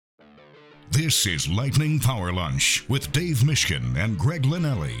This is Lightning Power Lunch with Dave Mishkin and Greg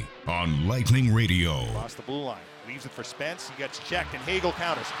Linnelli on Lightning Radio. Across the blue line, leaves it for Spence. He gets checked, and Hagel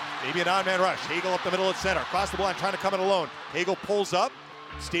counters. Maybe a non-man rush. Hagel up the middle at center. Across the blue line, trying to come in alone. Hagel pulls up,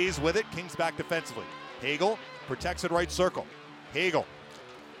 stays with it. Kings back defensively. Hagel protects it right circle. Hagel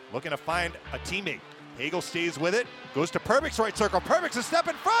looking to find a teammate. Hagel stays with it. Goes to Perbix right circle. Perbix a step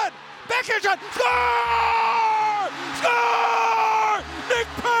in front. Backhand shot. Score! Score! Nick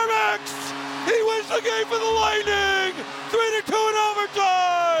Perbix! He wins the game for the Lightning! 3-2 in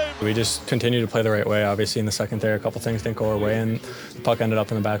overtime! We just continue to play the right way. Obviously, in the second there, a couple things didn't go our way, and the puck ended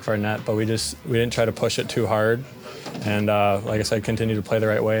up in the back of our net. But we didn't try to push it too hard, and like I said, continue to play the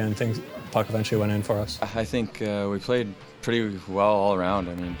right way, and puck eventually went in for us. I think we played pretty well all around.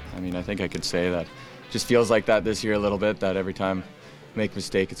 I mean, I think I could say that. It just feels like that this year a little bit. That every time we make a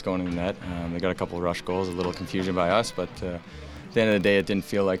mistake, it's going in the net. They got a couple of rush goals, a little confusion by us, but. At the end of the day, it didn't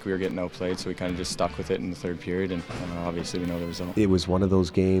feel like we were getting outplayed, so we kind of just stuck with it in the third period, and obviously we know the result. It was one of those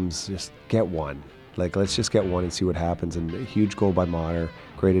games, just get one. Like, let's just get one and see what happens. And a huge goal by Mater,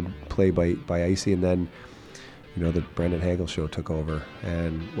 great play by Icy, and then, the Brendan Hagel show took over.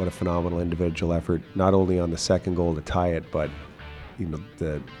 And what a phenomenal individual effort, not only on the second goal to tie it, but,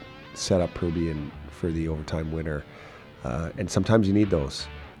 the setup for the overtime winner. And sometimes you need those.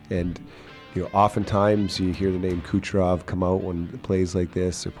 And oftentimes you hear the name Kucherov come out when plays like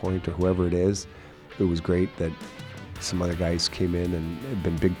this, or Point, or whoever it is. It was great that some other guys came in and have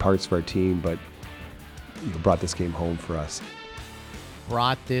been big parts of our team, but brought this game home for us.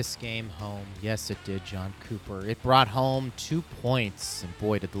 Brought this game home. Yes, it did, Jon Cooper. It brought home 2 points, and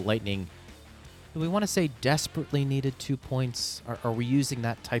boy, did the Lightning, do we want to say desperately needed 2 points? Are we using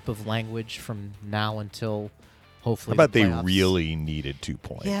that type of language from now until hopefully? How about the they playoffs? really needed 2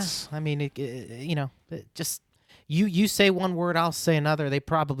 points? Yeah, I mean, just you say one word, I'll say another. They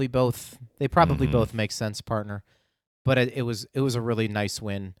probably both make sense, partner. But it was a really nice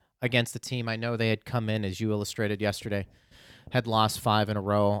win against the team. I know they had come in, as you illustrated yesterday, had lost 5 in a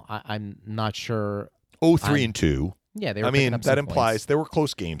row. I'm not sure. 3-2. Yeah, they were. I mean, picking up that some implies points. there were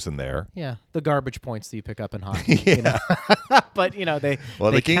close games in there. Yeah, the garbage points that you pick up in hockey. Yeah. But they.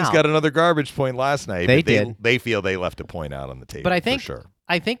 Well, they the Kings count. got another garbage point last night. They but did. They feel they left a point out on the table. But I think for sure.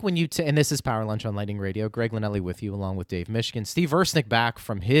 I think when you and this is Power Lunch on Lightning Radio. Greg Linnelli with you, along with Dave Mishkin. Steve Versnick back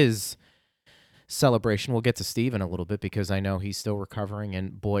from his celebration. We'll get to Steve in a little bit because I know he's still recovering,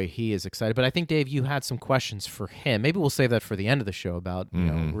 and boy, he is excited. But I think, Dave, you had some questions for him. Maybe we'll save that for the end of the show about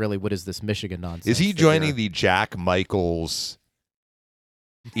really what is this Michigan nonsense? Is he joining the Jack Michaels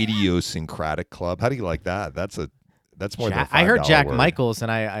idiosyncratic club? How do you like that? That's more than a $5 I heard Jack word. Michaels,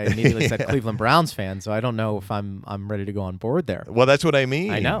 and I immediately said Cleveland Browns fan, so I don't know if I'm ready to go on board there. Well, that's what I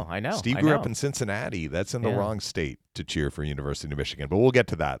mean. I know. Steve grew up in Cincinnati. That's in the wrong state to cheer for University of Michigan, but we'll get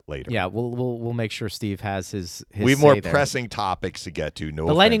to that later. Yeah, we'll make sure Steve has his we have more say there. pressing topics to get to. No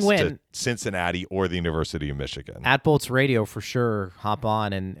The offense Lightning to win. Cincinnati or the University of Michigan. At Bolts Radio, for sure, hop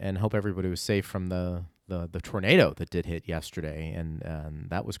on and hope everybody was safe from the tornado that did hit yesterday, and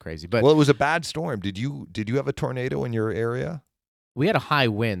that was crazy. But well, it was a bad storm. Did you have a tornado in your area? we had a high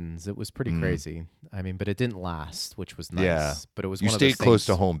winds. It was pretty crazy. I mean, but it didn't last, which was nice. Yeah. But it was You one of those stayed close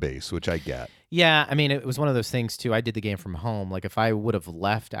things- to home base, which I get. Yeah, I mean, it was one of those things, too. I did the game from home. Like, if I would have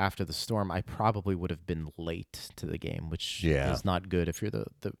left after the storm, I probably would have been late to the game, which is not good if you're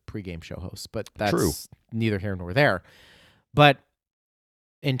the pregame show host. But that's True. neither here nor there. But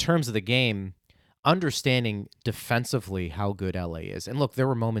in terms of the game, understanding defensively how good LA is. And look, there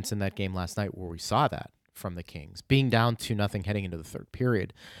were moments in that game last night where we saw that from the Kings. Being down 2-0 heading into the third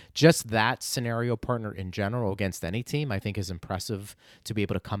period. Just that scenario, partner, in general against any team, I think is impressive to be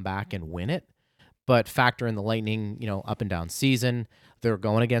able to come back and win it. But factor in the Lightning, up and down season. They're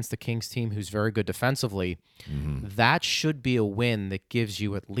going against the Kings team who's very good defensively. Mm-hmm. That should be a win that gives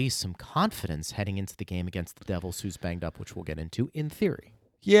you at least some confidence heading into the game against the Devils, who's banged up, which we'll get into in theory.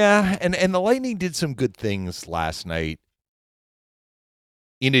 Yeah, and the Lightning did some good things last night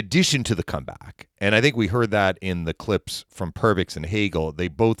in addition to the comeback. And I think we heard that in the clips from Perbix and Hagel. They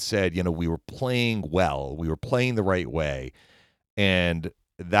both said, we were playing well. We were playing the right way. And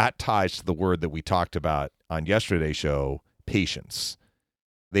that ties to the word that we talked about on yesterday's show, patience.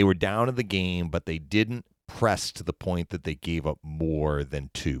 They were down in the game, but they didn't press to the point that they gave up more than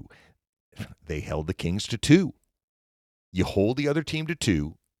 2. They held the Kings to 2. You hold the other team to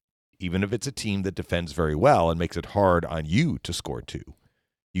 2, even if it's a team that defends very well and makes it hard on you to score 2.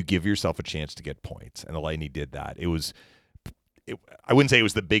 You give yourself a chance to get points, and the Lightning did that. I wouldn't say it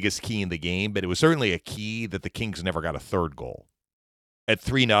was the biggest key in the game, but it was certainly a key that the Kings never got a third goal. At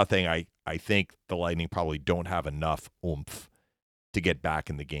 3-0, I think the Lightning probably don't have enough oomph to get back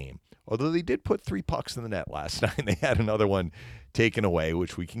in the game. Although they did put 3 pucks in the net last night. They had another one taken away,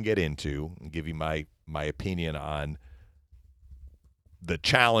 which we can get into and give you my opinion on the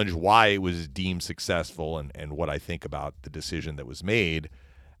challenge, why it was deemed successful, and what I think about the decision that was made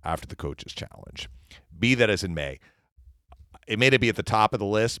after the coach's challenge. Be that as it may. It may not be at the top of the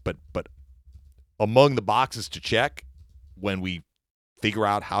list, but among the boxes to check when we figure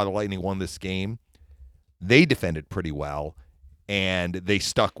out how the Lightning won this game, they defended pretty well, and they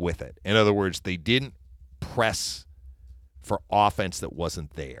stuck with it. In other words, they didn't press for offense that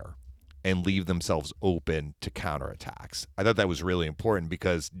wasn't there and leave themselves open to counterattacks. I thought that was really important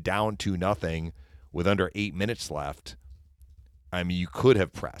because down 2-0 with under 8 minutes left, I mean, you could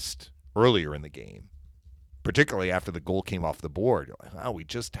have pressed earlier in the game, particularly after the goal came off the board. You're like, oh, we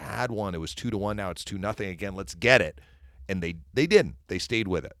just had one. It was 2-1. Now it's 2-0 again. Let's get it. And they didn't. They stayed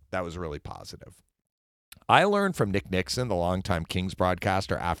with it. That was really positive. I learned from Nick Nixon, the longtime Kings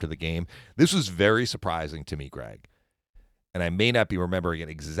broadcaster, after the game. This was very surprising to me, Greg. And I may not be remembering it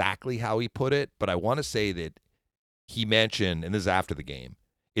exactly how he put it, but I want to say that he mentioned, and this is after the game,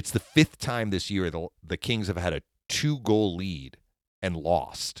 it's the 5th time this year the Kings have had a 2-goal lead and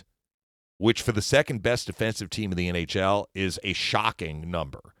lost, which for the second best defensive team in the NHL is a shocking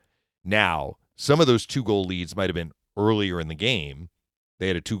number. Now, some of those 2-goal leads might have been earlier in the game. They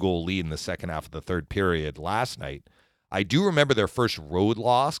had a 2-goal lead in the second half of the third period last night. I do remember their first road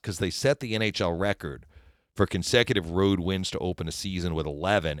loss because they set the NHL record for consecutive road wins to open a season with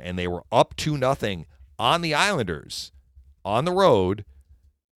 11, and they were up 2-0 on the Islanders on the road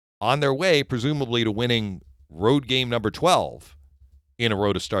on their way, presumably, to winning road game number 12 in a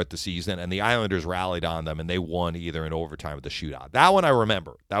row to start the season, and the Islanders rallied on them, and they won either in overtime or the shootout. That one I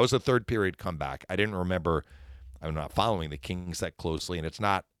remember. That was a third-period comeback. I didn't remember. I'm not following the Kings that closely, and it's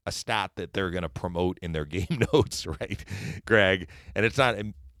not a stat that they're going to promote in their game notes, right, Greg? And it's not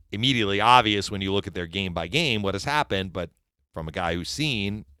immediately obvious when you look at their game by game what has happened, but from a guy who's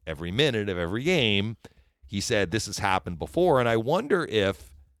seen every minute of every game, he said this has happened before. And I wonder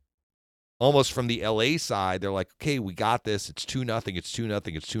if almost from the LA side, they're like, okay, we got this. It's 2-0. It's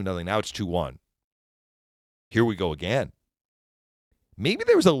 2-0. It's 2-0. Now it's 2-1. Here we go again. Maybe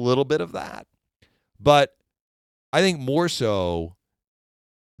there was a little bit of that, but I think more so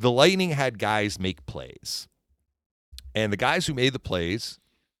the Lightning had guys make plays. And the guys who made the plays,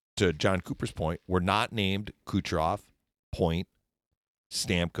 to Jon Cooper's point, were not named Kucherov, Point,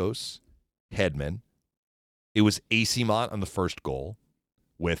 Stamkos, Hedman. It was AC Mott on the first goal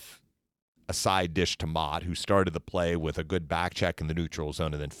with a side dish to Mott, who started the play with a good back check in the neutral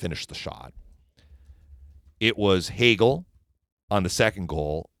zone and then finished the shot. It was Hagel on the second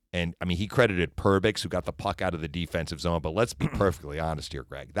goal. And, I mean, he credited Perbix, who got the puck out of the defensive zone. But let's be perfectly honest here,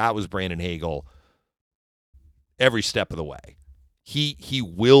 Greg. That was Brandon Hagel every step of the way. He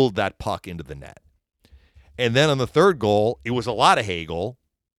willed that puck into the net. And then on the third goal, it was a lot of Hagel,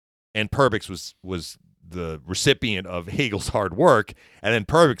 and Perbix was the recipient of Hagel's hard work, and then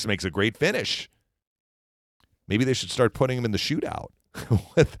Perbix makes a great finish. Maybe they should start putting him in the shootout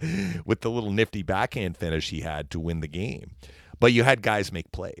with the little nifty backhand finish he had to win the game. But you had guys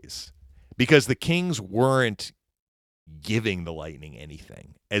make plays because the Kings weren't giving the Lightning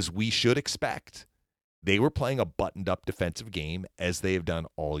anything, as we should expect. They were playing a buttoned-up defensive game, as they have done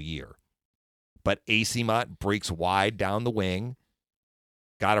all year. But AC Mott breaks wide down the wing,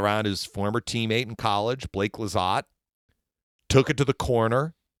 got around his former teammate in college, Blake Lizotte, took it to the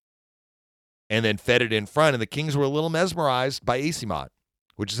corner, and then fed it in front. And the Kings were a little mesmerized by AC Mott,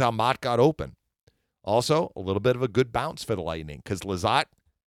 which is how Mott got open. Also, a little bit of a good bounce for the Lightning because Lizotte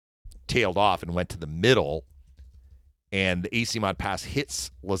tailed off and went to the middle, and the AC Mott pass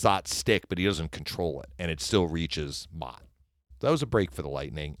hits Lizotte's stick, but he doesn't control it, and it still reaches Mott. So that was a break for the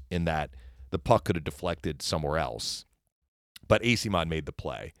Lightning in that the puck could have deflected somewhere else, but AC Mott made the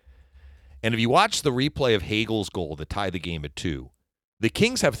play. And if you watch the replay of Hagel's goal that tied the game at 2, the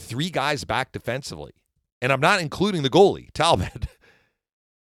Kings have 3 guys back defensively, and I'm not including the goalie, Talbot.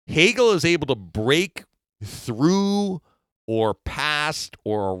 Hagel is able to break through or past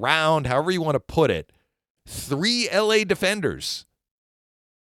or around, however you want to put it, 3 LA defenders.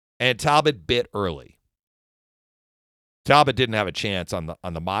 And Talbot bit early. Talbot didn't have a chance on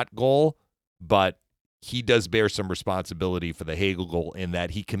the Mott goal, but he does bear some responsibility for the Hagel goal in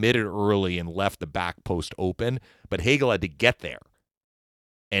that he committed early and left the back post open, but Hagel had to get there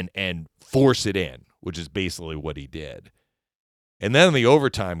and force it in, which is basically what he did. And then the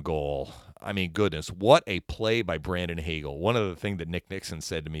overtime goal, I mean, goodness, what a play by Brandon Hagel. One of the things that Nick Nixon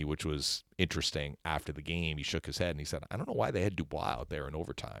said to me, which was interesting after the game, he shook his head and he said, I don't know why they had Dubois out there in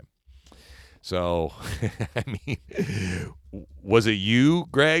overtime. So, I mean, was it you,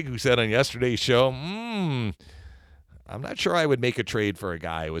 Greg, who said on yesterday's show, I'm not sure I would make a trade for a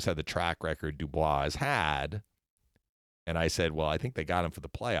guy who has had the track record Dubois has had? And I said, well, I think they got him for the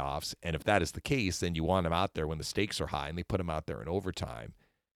playoffs. And if that is the case, then you want him out there when the stakes are high, and they put him out there in overtime.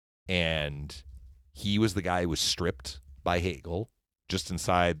 And he was the guy who was stripped by Hagel just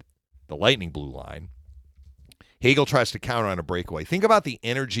inside the Lightning blue line. Hagel tries to counter on a breakaway. Think about the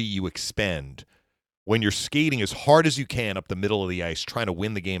energy you expend when you're skating as hard as you can up the middle of the ice trying to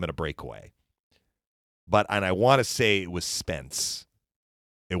win the game at a breakaway. And I want to say it was Spence.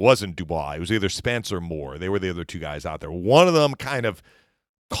 It wasn't Dubois. It was either Spence or Moore. They were the other two guys out there. One of them kind of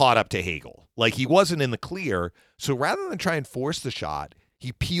caught up to Hagel. Like, he wasn't in the clear, so rather than try and force the shot,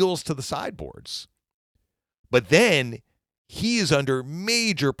 he peels to the sideboards. But then he is under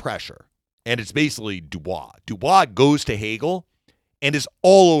major pressure, and it's basically Dubois. Dubois goes to Hagel and is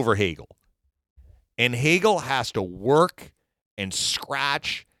all over Hagel. And Hagel has to work and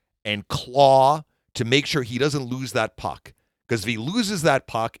scratch and claw to make sure he doesn't lose that puck. Because if he loses that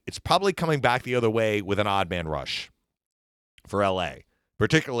puck, it's probably coming back the other way with an odd man rush for LA,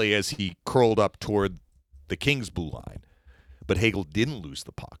 particularly as he curled up toward the Kings blue line. But Hagel didn't lose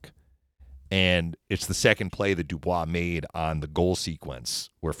the puck. And it's the second play that Dubois made on the goal sequence,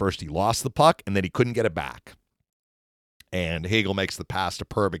 where first he lost the puck and then he couldn't get it back. And Hagel makes the pass to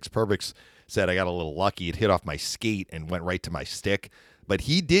Perbix. Perbix said, I got a little lucky. It hit off my skate and went right to my stick. But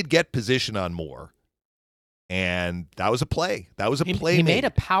he did get position on Moore. And that was a play. That was a play. He made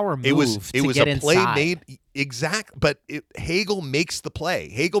a power move. It was a play inside. made exact. But Hagel makes the play.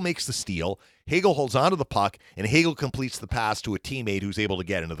 Hagel makes the steal. Hagel holds onto the puck, and Hagel completes the pass to a teammate who's able to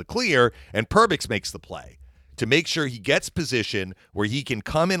get into the clear. And Perbix makes the play to make sure he gets position where he can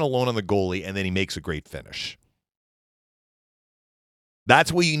come in alone on the goalie, and then he makes a great finish.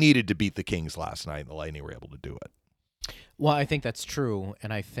 That's what you needed to beat the Kings last night, and the Lightning were able to do it. Well, I think that's true,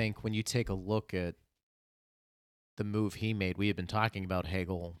 and I think when you take a look at the move he made, we had been talking about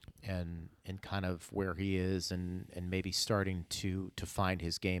Hagel and kind of where he is and maybe starting to find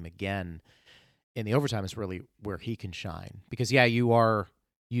his game again. In the overtime is really where he can shine. Because, yeah, you are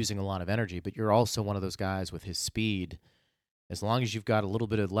using a lot of energy, but you're also one of those guys with his speed. As long as you've got a little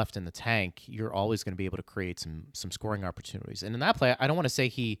bit of left in the tank, you're always going to be able to create some scoring opportunities. And in that play, I don't want to say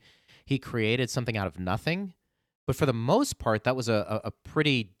he created something out of nothing, but for the most part, that was a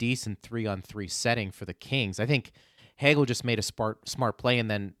pretty decent 3-on-3 setting for the Kings. I think Hagel just made a smart play, and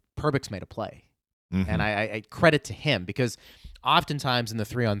then Perbix made a play. Mm-hmm. And I credit to him, because oftentimes in the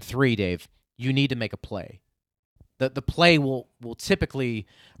 3-on-3, Dave, you need to make a play. The play will typically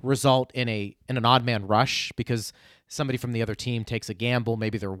result in an odd man rush because somebody from the other team takes a gamble.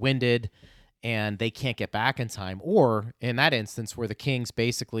 Maybe they're winded and they can't get back in time. Or in that instance where the Kings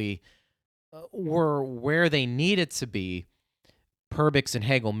basically were where they needed to be, Perbix and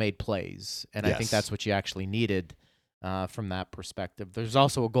Hagel made plays. And yes. I think that's what you actually needed from that perspective. There's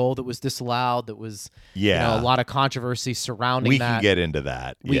also a goal that was disallowed that was a lot of controversy surrounding that. We can get into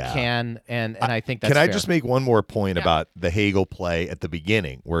that. We can, and I think that's Can I fair. just make one more point about the Hagel play at the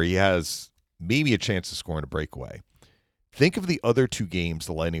beginning where he has maybe a chance of scoring a breakaway? Think of the other two games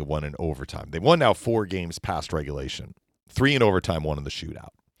the Lightning won in overtime. They won now 4 games past regulation, 3 in overtime, 1 in the shootout.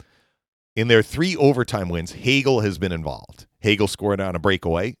 In their 3 overtime wins, Hagel has been involved. Hagel scored on a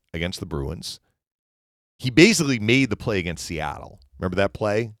breakaway against the Bruins. He basically made the play against Seattle. Remember that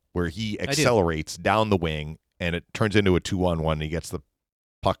play where he accelerates down the wing and it turns into a 2-on-1 and he gets the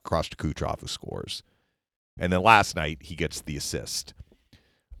puck across to Kucherov, who scores. And then last night he gets the assist.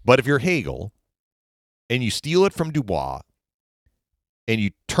 But if you're Hagel and you steal it from Dubois and you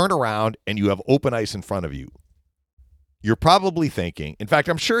turn around and you have open ice in front of you, you're probably thinking, in fact,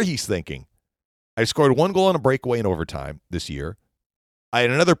 I'm sure he's thinking, I scored 1 goal on a breakaway in overtime this year. I had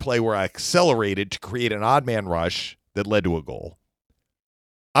another play where I accelerated to create an odd man rush that led to a goal.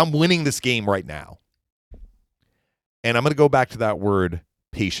 I'm winning this game right now. And I'm going to go back to that word,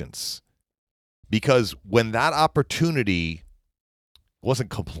 patience. Because when that opportunity wasn't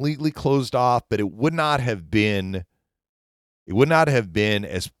completely closed off, but it would not have been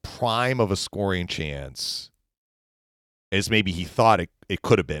as prime of a scoring chance as maybe he thought it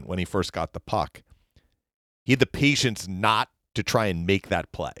could have been when he first got the puck. He had the patience not to try and make that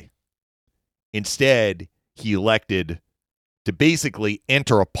play. Instead, he elected to basically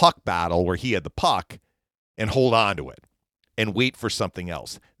enter a puck battle where he had the puck and hold on to it and wait for something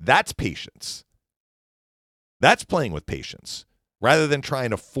else. That's patience. That's playing with patience, rather than trying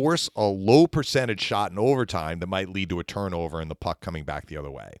to force a low percentage shot in overtime that might lead to a turnover and the puck coming back the other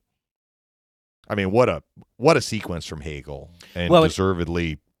way. I mean, what a sequence from Hagel, and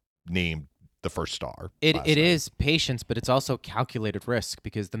deservedly named the first star. It last night. is patience, but it's also calculated risk,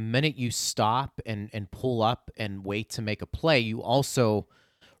 because the minute you stop and pull up and wait to make a play, you also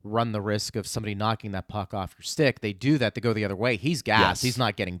run the risk of somebody knocking that puck off your stick. They do that. They go the other way. He's gassed. Yes. He's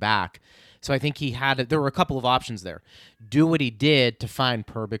not getting back. So I think there were a couple of options there. Do what he did to find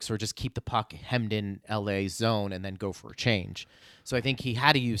Perbix, or just keep the puck hemmed in LA zone and then go for a change. So I think he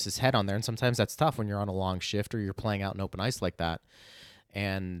had to use his head on there, and sometimes that's tough when you're on a long shift or you're playing out in open ice like that,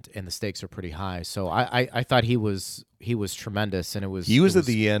 and the stakes are pretty high. So I thought he was tremendous, and he was at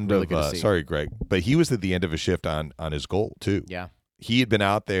the end really of sorry, Greg, but he was at the end of a shift on his goal too. Yeah, he had been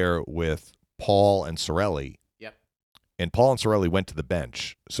out there with Paul and Cirelli. Yep. And Paul and Cirelli went to the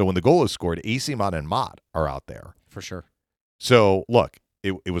bench. So when the goal is scored, AC Mott and Mott are out there. for sure. So, look,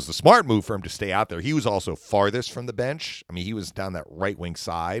 it was the smart move for him to stay out there. He was also farthest from the bench. I mean, he was down that right wing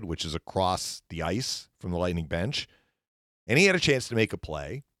side, which is across the ice from the Lightning bench. And he had a chance to make a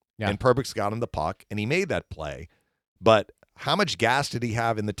play. Yeah. And Perbix got him the puck, and he made that play. But how much gas did he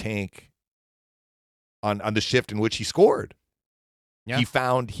have in the tank on the shift in which he scored? Yeah. He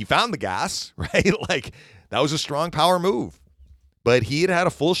found the gas, right? Like, that was a strong power move. But he had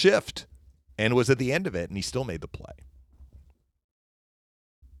a full shift and was at the end of it, and he still made the play.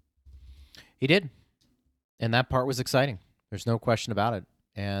 He did. And that part was exciting. There's no question about it.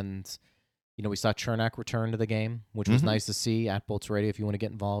 And, we saw Chernak return to the game, which was nice to see at Bolts Radio if you want to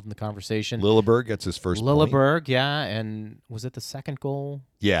get involved in the conversation. Lilleberg gets his first point. Lilleberg, yeah. And was it the second goal?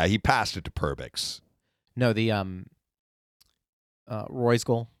 Yeah, he passed it to Perbix. No, the Roy's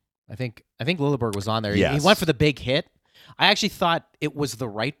goal. I think Lilleberg was on there. Yes. He went for the big hit. I actually thought it was the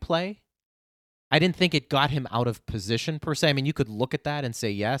right play. I didn't think it got him out of position per se. I mean, you could look at that and say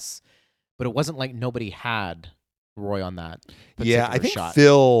yes, but it wasn't like nobody had Roy on that particular I think shot.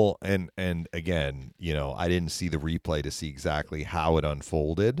 Phil, and again, I didn't see the replay to see exactly how it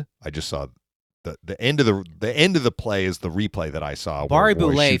unfolded. I just saw the end of the play is the replay that I saw. Barry where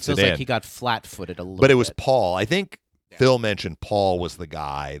Roy Boulay shoots feels it like in. he got flat-footed a little bit. But it was Paul. I think Phil mentioned Paul was the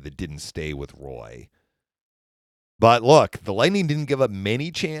guy that didn't stay with Roy. But look, the Lightning didn't give up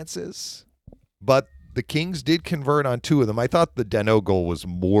many chances, but the Kings did convert on two of them. I thought the Deno goal was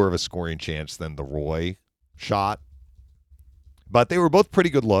more of a scoring chance than the Roy shot. But they were both pretty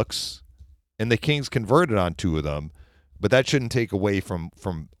good looks, and the Kings converted on two of them. But that shouldn't take away from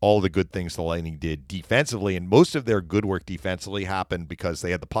all the good things the Lightning did defensively, and most of their good work defensively happened because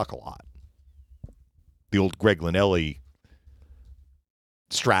they had the puck a lot. The old Greg Linnelli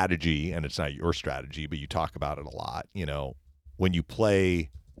strategy, and it's not your strategy, but you talk about it a lot. When you play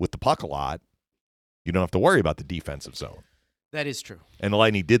with the puck a lot, you don't have to worry about the defensive zone. That is true. And the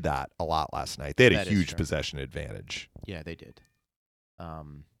Lightning did that a lot last night. They had That a is huge true. possession advantage. Yeah, they did.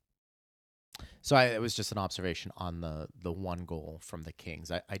 So it was just an observation on the one goal from the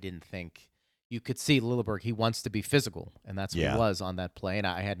Kings. I didn't think you could see Lilleberg. He wants to be physical, and that's what Yeah. he was on that play, and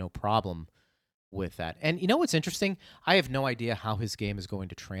I had no problem with that. And you know what's interesting? I have no idea how his game is going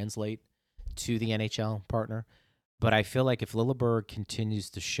to translate to the NHL partner, but I feel like if Lilleberg continues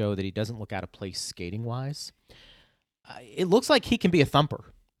to show that he doesn't look out of place skating-wise, it looks like he can be a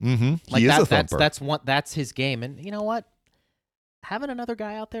thumper. Mm-hmm. Like He is a thumper. That's his game. And you know what? Having another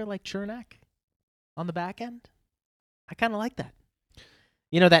guy out there like Chernak on the back end, I kind of like that.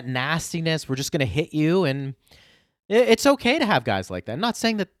 That nastiness, we're just going to hit you, and it's okay to have guys like that. I'm not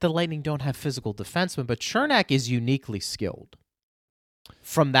saying that the Lightning don't have physical defensemen, but Chernak is uniquely skilled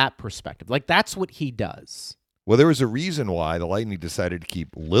from that perspective. Like, that's what he does. Well, there was a reason why the Lightning decided to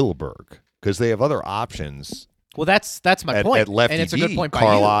keep Lilleberg, because they have other options. Well, that's my point. At lefty and it's a D. good point by you.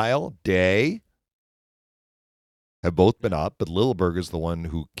 Carlisle, Day have both been up, but Lilleberg is the one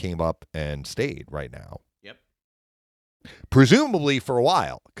who came up and stayed right now. Yep. Presumably for a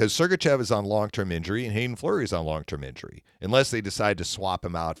while, because Sergachev is on long-term injury and Hayden Fleury is on long-term injury, unless they decide to swap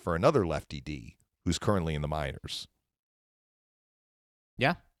him out for another lefty D who's currently in the minors.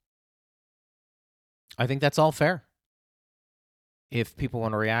 Yeah. I think that's all fair. If people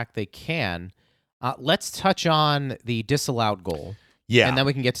want to react, they can. Let's touch on the disallowed goal. Yeah. And then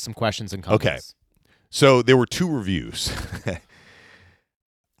we can get to some questions and comments. Okay. So there were two reviews.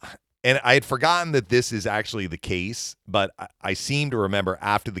 And I had forgotten that this is actually the case, but I seem to remember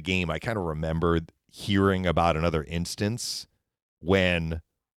after the game, I kind of remembered hearing about another instance when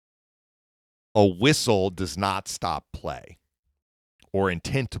a whistle does not stop play, or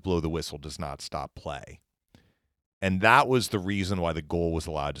intent to blow the whistle does not stop play. And that was the reason why the goal was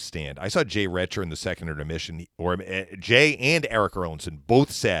allowed to stand. I saw Jay Retcher in the second intermission, or Jay and Eric Erlinson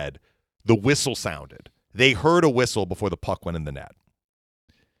both said the whistle sounded. They heard a whistle before the puck went in the net.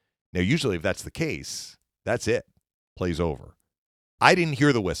 Now, usually if that's the case, that's it. Play's over. I didn't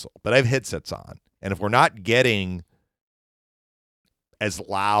hear the whistle, but I have headsets on. And if we're not getting as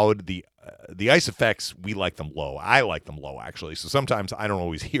loud, the ice effects, we like them low. I like them low, actually. So sometimes I don't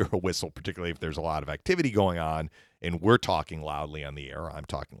always hear a whistle, particularly if there's a lot of activity going on and we're talking loudly on the air. I'm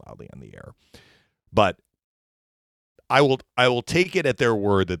talking loudly on the air. But I will take it at their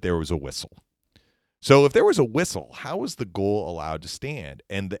word that there was a whistle. So if there was a whistle, how was the goal allowed to stand?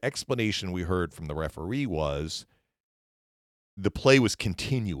 And the explanation we heard from the referee was the play was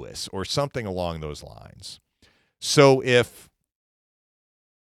continuous or something along those lines. So if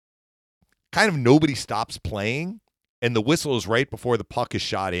kind of nobody stops playing and the whistle is right before the puck is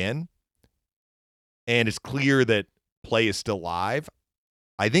shot in and it's clear that play is still live,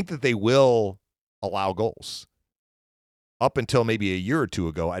 I think that they will allow goals. Up until maybe a year or two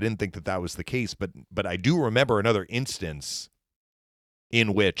ago, I didn't think that that was the case, but I do remember another instance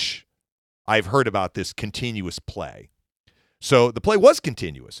in which I've heard about this continuous play. So the play was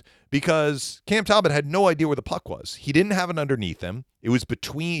continuous because Cam Talbot had no idea where the puck was. He didn't have it underneath him. It was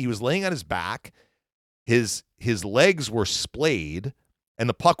he was laying on his back. His legs were splayed and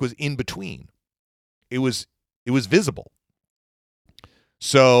the puck was in between. It was visible.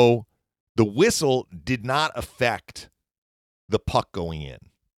 So the whistle did not affect the puck going in,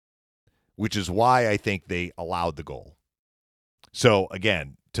 which is why I think they allowed the goal. So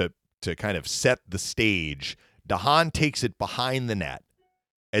again, to kind of set the stage, DeHaan takes it behind the net.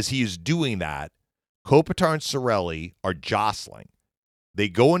 As he is doing that, Kopitar and Cirelli are jostling. They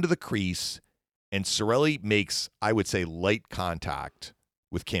go into the crease, and Cirelli makes, I would say, light contact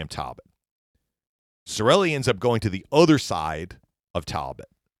with Cam Talbot. Cirelli ends up going to the other side of Talbot.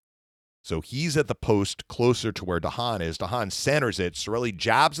 So he's at the post closer to where DeHaan is. DeHaan centers it. Cirelli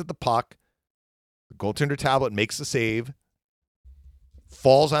jabs at the puck. The goaltender Talbot makes the save.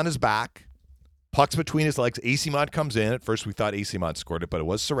 Falls on his back. Puck's between his legs. AC Mod comes in. At first we thought AC Mod scored it, but it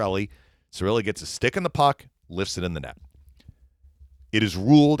was Cirelli. Cirelli gets a stick in the puck, lifts it in the net. It is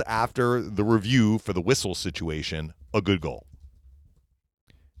ruled after the review for the whistle situation a good goal.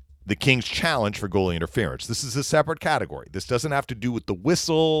 The Kings challenge for goalie interference. This is a separate category. This doesn't have to do with the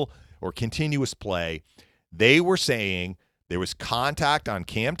whistle or continuous play. They were saying there was contact on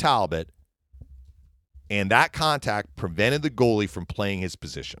Cam Talbot, and that contact prevented the goalie from playing his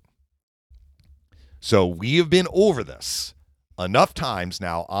position. So we have been over this enough times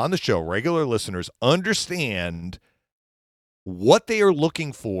now on the show. Regular listeners understand what they are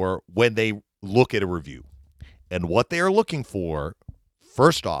looking for when they look at a review. And what they are looking for,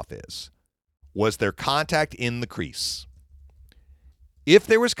 first off, was there contact in the crease? If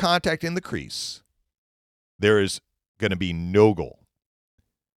there was contact in the crease, there is going to be no goal.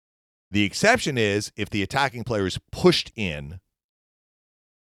 The exception is if the attacking player is pushed in,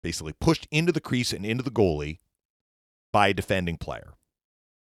 basically pushed into the crease and into the goalie by a defending player.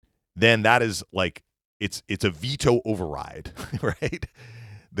 Then that is like, it's a veto override, right?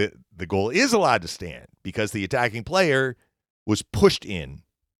 The goal is allowed to stand because the attacking player was pushed in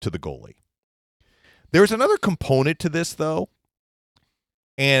to the goalie. There's another component to this, though,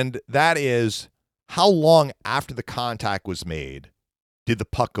 and that is how long after the contact was made did the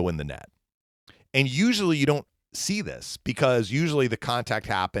puck go in the net? And usually you don't see this because usually the contact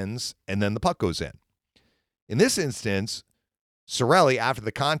happens and then the puck goes in. In this instance, Cirelli, after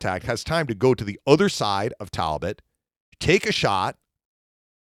the contact, has time to go to the other side of Talbot, take a shot,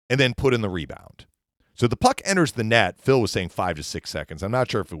 and then put in the rebound. So the puck enters the net. Phil was saying 5 to 6 seconds. I'm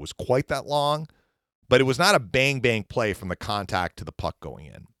not sure if it was quite that long, but it was not a bang-bang play from the contact to the puck going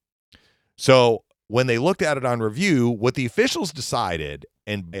in. So when they looked at it on review, what the officials decided,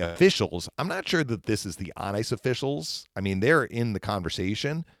 and by officials, I'm not sure that this is the on-ice officials. I mean, they're in the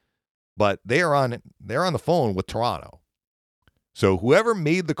conversation, but they're on the phone with Toronto. So whoever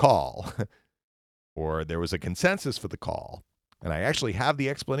made the call, or there was a consensus for the call, and I actually have the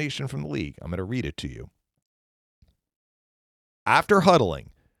explanation from the league. I'm going to read it to you. After huddling,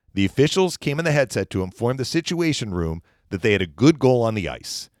 the officials came in the headset to inform the situation room that they had a good goal on the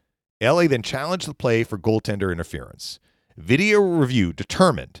ice. LA then challenged the play for goaltender interference. Video review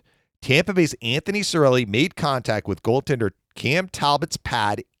determined Tampa Bay's Anthony Cirelli made contact with goaltender Cam Talbot's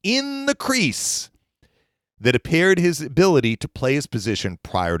pad in the crease that impaired his ability to play his position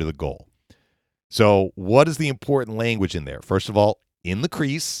prior to the goal. So what is the important language in there? First of all, in the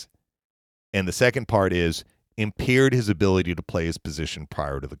crease. And the second part is impaired his ability to play his position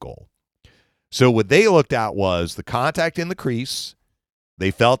prior to the goal. So what they looked at was the contact in the crease.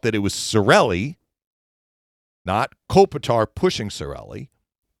 They felt that it was Cirelli, not Kopitar pushing Cirelli,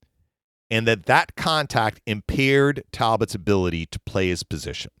 and that contact impaired Talbot's ability to play his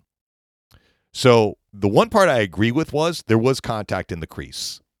position. So the one part I agree with was there was contact in the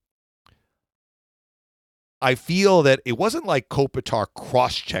crease. I feel that it wasn't like Kopitar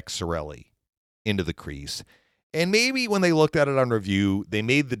cross-checked Cirelli into the crease. And maybe when they looked at it on review, they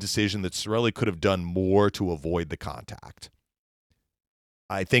made the decision that Cirelli could have done more to avoid the contact.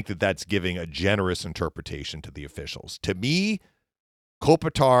 I think that that's giving a generous interpretation to the officials. To me,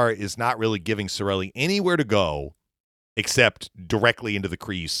 Kopitar is not really giving Cirelli anywhere to go except directly into the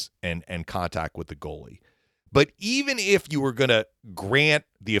crease and contact with the goalie. But even if you were going to grant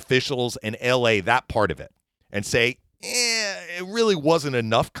the officials and LA that part of it and say, it really wasn't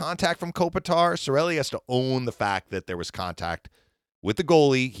enough contact from Kopitar, Cirelli has to own the fact that there was contact with the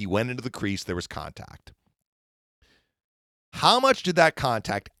goalie. He went into the crease. There was contact. How much did that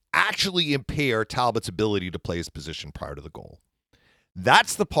contact actually impair Talbot's ability to play his position prior to the goal?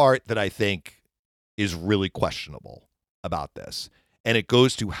 That's the part that I think is really questionable about this. And it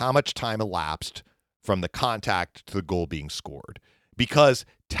goes to how much time elapsed from the contact to the goal being scored. Because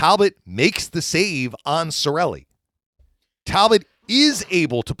Talbot makes the save on Cirelli. Talbot is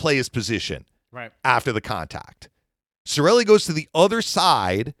able to play his position after the contact. Cirelli goes to the other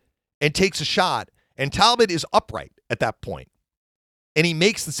side and takes a shot, and Talbot is upright at that point. And he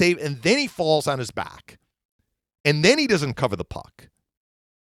makes the save, and then he falls on his back. And then he doesn't cover the puck.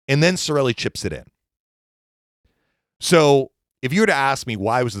 And then Cirelli chips it in. So if you were to ask me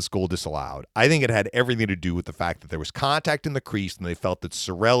why was this goal disallowed, I think it had everything to do with the fact that there was contact in the crease and they felt that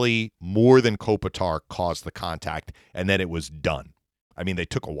Cirelli, more than Kopitar, caused the contact and then it was done. I mean, they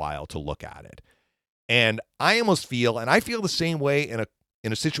took a while to look at it. And I almost feel, and I feel the same way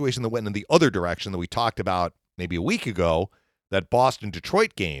in a situation that went in the other direction that we talked about maybe a week ago, that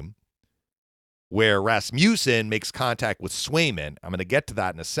Boston-Detroit game where Rasmussen makes contact with Swayman. I'm going to get to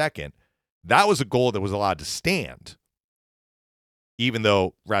that in a second. That was a goal that was allowed to stand, even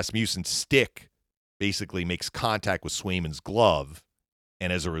though Rasmussen's stick basically makes contact with Swayman's glove,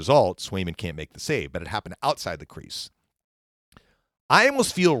 and as a result, Swayman can't make the save, but it happened outside the crease. I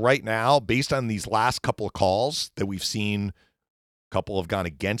almost feel right now, based on these last couple of calls that we've seen, a couple have gone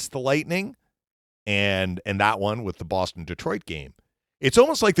against the Lightning, and that one with the Boston-Detroit game, it's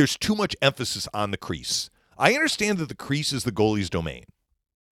almost like there's too much emphasis on the crease. I understand that the crease is the goalie's domain.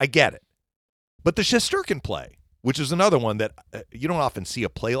 I get it. But the Shesterkin play, which is another one that you don't often see a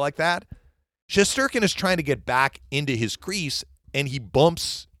play like that, Shesterkin is trying to get back into his crease, and he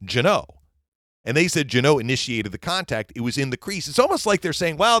bumps Jeannot. And they said Jeannot initiated the contact. It was in the crease. It's almost like they're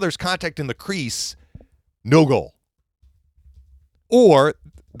saying, well, there's contact in the crease, no goal. Or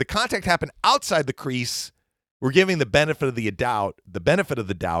the contact happened outside the crease. We're giving the benefit of the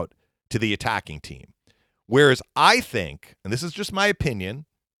doubt to the attacking team. Whereas I think, and this is just my opinion,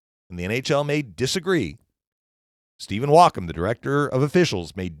 and the NHL may disagree, Stephen Walkham, the director of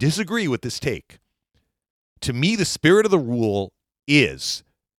officials, may disagree with this take. To me, the spirit of the rule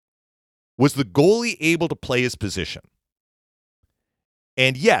was the goalie able to play his position?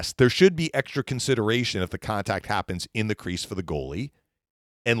 And yes, there should be extra consideration if the contact happens in the crease for the goalie,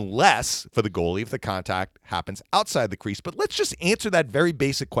 and less for the goalie if the contact happens outside the crease. But let's just answer that very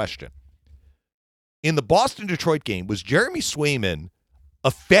basic question. In the Boston-Detroit game, was Jeremy Swayman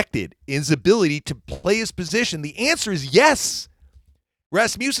affected in his ability to play his position? The answer is yes.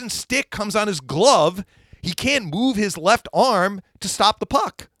 Rasmussen's stick comes on his glove. He can't move his left arm to stop the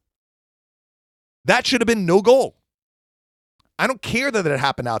puck. That should have been no goal. I don't care that it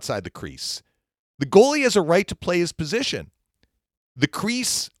happened outside the crease. The goalie has a right to play his position. The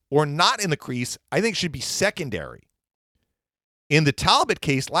crease or not in the crease, I think should be secondary. In the Talbot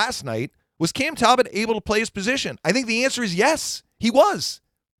case last night, was Cam Talbot able to play his position? I think the answer is yes, he was.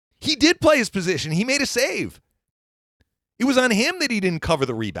 He did play his position. He made a save. It was on him that he didn't cover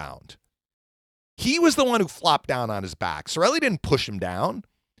the rebound. He was the one who flopped down on his back. Cirelli didn't push him down.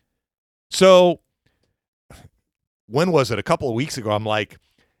 So, when was it? A couple of weeks ago, I'm like,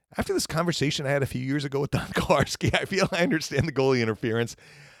 after this conversation I had a few years ago with Don Kowarski, I feel I understand the goalie interference.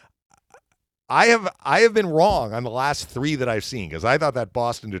 I have been wrong on the last three that I've seen, because I thought that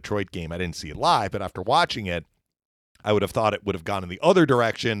Boston-Detroit game, I didn't see it live, but after watching it, I would have thought it would have gone in the other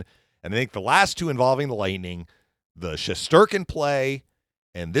direction. And I think the last two involving the Lightning, the Shesterkin play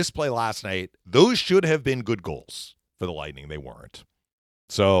and this play last night, those should have been good goals for the Lightning. They weren't.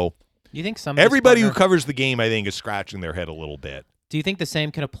 So you think everybody who covers the game, I think, is scratching their head a little bit. Do you think the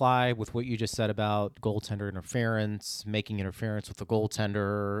same can apply with what you just said about goaltender interference, making interference with the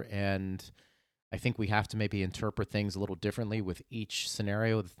goaltender? And I think we have to maybe interpret things a little differently with each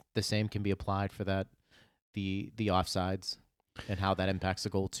scenario. The same can be applied for that, the offsides and how that impacts the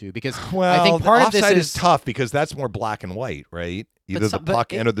goal too. Because well, I think part the of this offside is tough because that's more black and white, right? Either the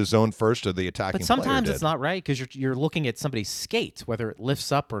puck entered the zone first or the attacking player did. But sometimes it's not right because you're looking at somebody's skate, whether it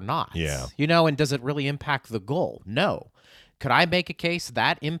lifts up or not. Yeah. And does it really impact the goal? No. Could I make a case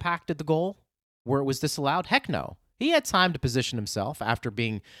that impacted the goal where it was disallowed? Heck no. He had time to position himself after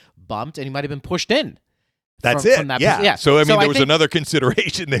being bumped, and he might have been pushed in. That's it. Yeah. So, there was another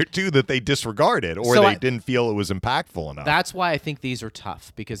consideration there, too, that they disregarded or they didn't feel it was impactful enough. That's why I think these are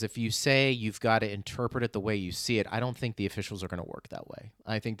tough, because if you say you've got to interpret it the way you see it, I don't think the officials are going to work that way.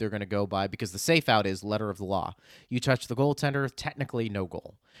 I think they're going to go by, because the safe out is letter of the law. You touch the goaltender, technically no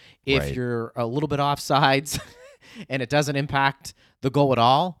goal. If you're a little bit offsides and it doesn't impact the goal at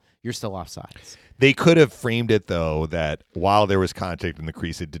all, you're still offsides. They could have framed it, though, that while there was contact in the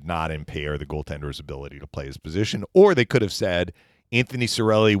crease, it did not impair the goaltender's ability to play his position. Or they could have said Anthony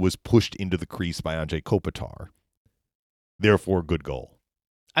Cirelli was pushed into the crease by Andrei Kopitar. Therefore, good goal.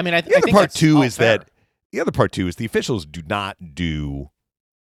 I mean, I the other think part, too, is fair. the other part, too, is the officials do not do,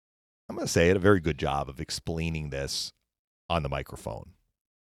 I'm going to say it, a very good job of explaining this on the microphone.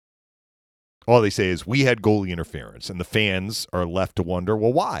 All they say is, we had goalie interference, and the fans are left to wonder,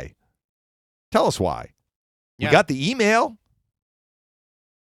 well, why? Tell us why. Yeah. We got the email.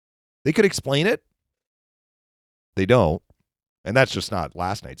 They could explain it. They don't. And that's just not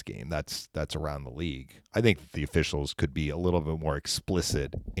last night's game. That's around the league. I think the officials could be a little bit more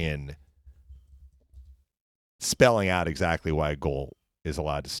explicit in spelling out exactly why a goal is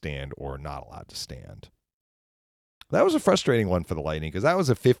allowed to stand or not allowed to stand. That was a frustrating one for the Lightning because that was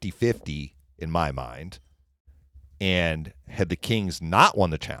a 50-50 in my mind. And had the Kings not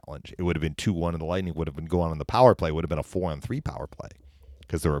won the challenge, it would have been 2-1, and the Lightning would have been going on the power play. It would have been a 4-on-3 power play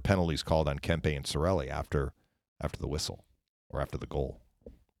because there were penalties called on Kempe and Cirelli after the whistle or after the goal.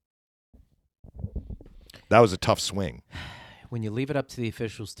 That was a tough swing. When you leave it up to the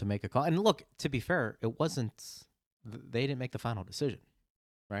officials to make a call, and look, to be fair, it wasn't. They didn't make the final decision,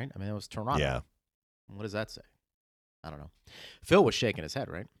 right? I mean, it was Toronto. Yeah. What does that say? I don't know. Phil was shaking his head,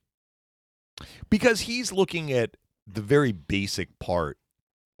 right? Because he's looking at the very basic part.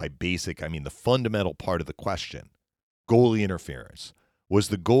 By basic, I mean the fundamental part of the question. Goalie interference. Was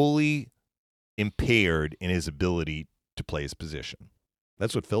the goalie impaired in his ability to play his position?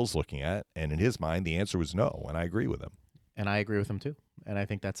 That's what Phil's looking at. And in his mind, the answer was no. And I agree with him. And I agree with him, too. And I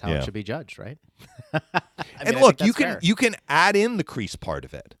think that's how it should be judged, right? And look, you can add in the crease part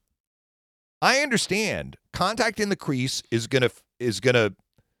of it. I understand. Contact in the crease is gonna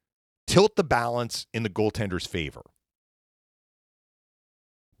tilt the balance in the goaltender's favor.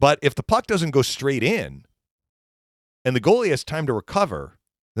 But if the puck doesn't go straight in and the goalie has time to recover,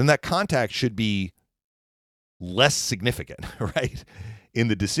 then that contact should be less significant, right, in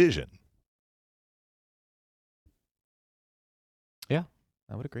the decision. Yeah,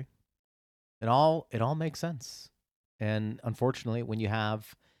 I would agree. It all makes sense. And unfortunately, when you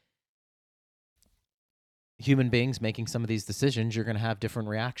have human beings making some of these decisions, you're going to have different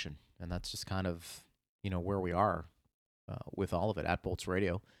reaction. And that's just kind of, where we are with all of it at Bolts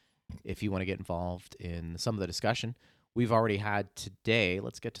Radio. If you want to get involved in some of the discussion we've already had today,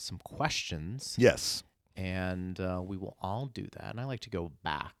 let's get to some questions. Yes. And we will all do that. And I like to go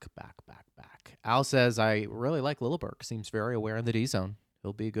back. Al says, I really like Littleberg. Seems very aware in the D zone.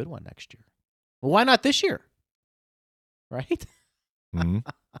 He'll be a good one next year. Well, why not this year? Right? Mm-hmm.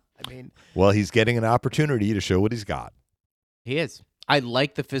 I mean, well, he's getting an opportunity to show what he's got. He is. I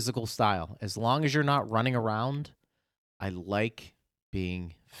like the physical style. As long as you're not running around, I like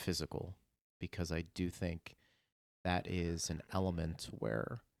being physical because I do think that is an element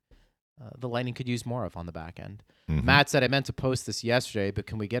where the Lightning could use more of on the back end. Mm-hmm. Matt said, I meant to post this yesterday, but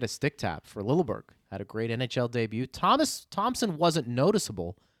can we get a stick tap for Littleberg? Had a great NHL debut. Thompson wasn't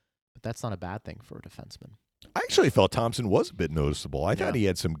noticeable, but that's not a bad thing for a defenseman. I actually felt Thompson was a bit noticeable. I thought he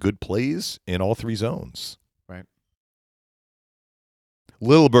had some good plays in all three zones. Right.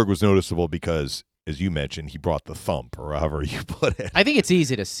 Littleberg was noticeable because, as you mentioned, he brought the thump, or however you put it. I think it's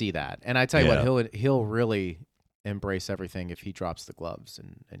easy to see that. And I tell you what, he'll really embrace everything if he drops the gloves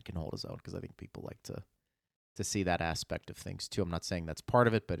and can hold his own, because I think people like to see that aspect of things, too. I'm not saying that's part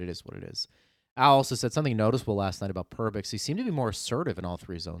of it, but it is what it is. Al also said something noticeable last night about Perbix. He seemed to be more assertive in all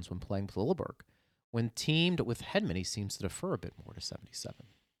three zones when playing with Littleberg. When teamed with Hedman, he seems to defer a bit more to 77.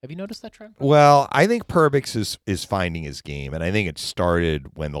 Have you noticed that trend? Well, I think Perbix is finding his game, and I think it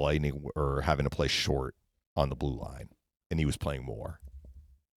started when the Lightning were having to play short on the blue line, and he was playing more.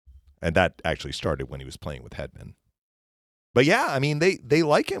 And that actually started when he was playing with Hedman. But yeah, I mean, they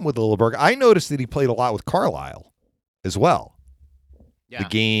like him with Littleberg. I noticed that he played a lot with Carlisle as well. Yeah. The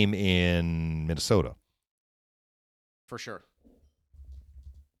game in Minnesota. For sure.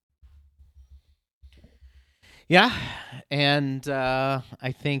 Yeah, and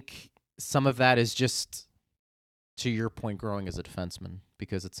I think some of that is just, to your point, growing as a defenseman,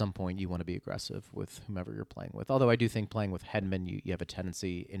 because at some point you want to be aggressive with whomever you're playing with. Although I do think playing with Hedman, you have a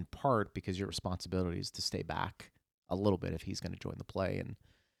tendency, in part because your responsibility is to stay back a little bit if he's going to join the play and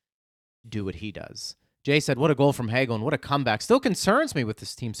do what he does. Jay said, what a goal from Hagel and what a comeback. Still concerns me with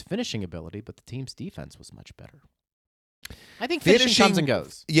this team's finishing ability, but the team's defense was much better. I think finishing comes and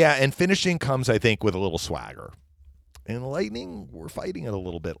goes. Yeah, and finishing comes, I think, with a little swagger. And the Lightning were fighting it a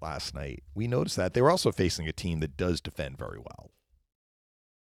little bit last night. We noticed that. They were also facing a team that does defend very well.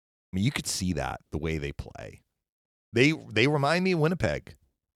 I mean, you could see that, the way they play. They remind me of Winnipeg.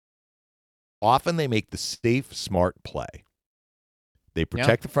 Often they make the safe, smart play. They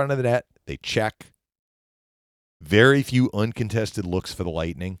protect the front of the net. They check. Very few uncontested looks for the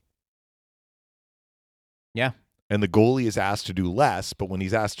Lightning. Yeah. And the goalie is asked to do less, but when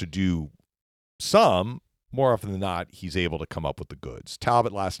he's asked to do some, more often than not, he's able to come up with the goods.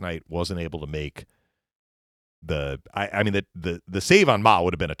 Talbot last night wasn't able to make the save on Ma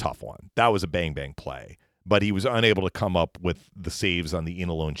would have been a tough one. That was a bang-bang play. But he was unable to come up with the saves on the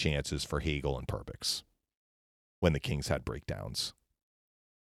in-alone chances for Hagel and Perbix when the Kings had breakdowns.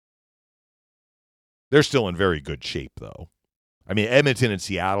 They're still in very good shape, though. I mean, Edmonton and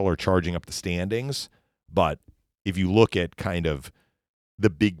Seattle are charging up the standings, but if you look at kind of the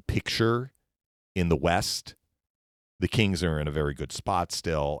big picture in the West, the Kings are in a very good spot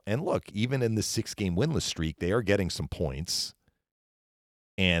still. And look, even in the 6-game winless streak, they are getting some points,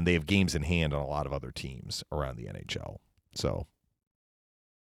 and they have games in hand on a lot of other teams around the NHL. So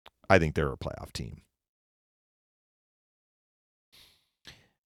I think they're a playoff team.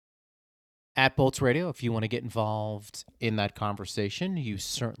 At Bolts Radio, if you want to get involved in that conversation, you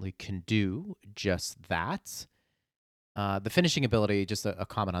certainly can do just that. The finishing ability, just a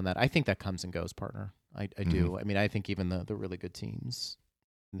comment on that. I think that comes and goes, partner. I do. I mean, I think even the really good teams,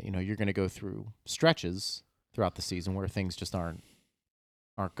 you're going to go through stretches throughout the season where things just aren't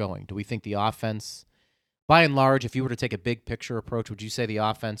going. Do we think the offense, by and large, if you were to take a big picture approach, would you say the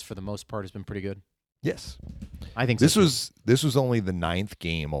offense for the most part has been pretty good? Yes. I think so. This was only the 9th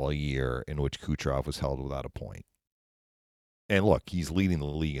game all year in which Kucherov was held without a point. And look, he's leading the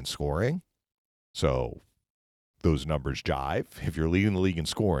league in scoring. So those numbers jive. If you're leading the league in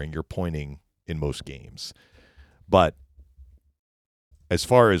scoring, you're pointing in most games. But as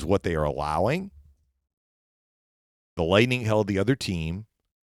far as what they are allowing, the Lightning held the other team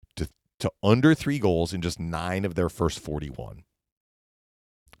to under 3 goals in just 9 of their first 41.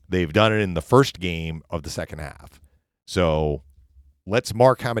 They've done it in the first game of the second half. So let's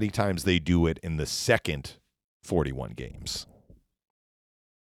mark how many times they do it in the second 41 games.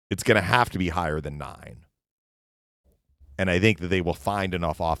 It's going to have to be higher than 9. And I think that they will find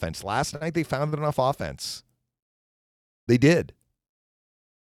enough offense. Last night they found enough offense. They did.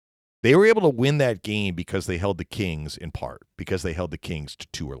 They were able to win that game because they held the Kings, in part, because they held the Kings to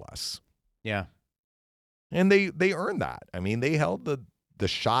 2 or less. Yeah. And they earned that. I mean, they held the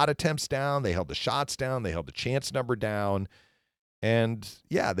shot attempts down. They held the shots down. They held the chance number down. And,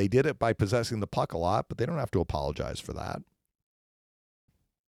 yeah, they did it by possessing the puck a lot, but they don't have to apologize for that.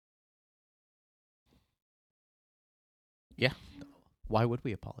 Yeah. Why would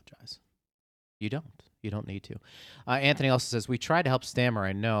we apologize? You don't. You don't need to. Anthony also says, we tried to help Stammer,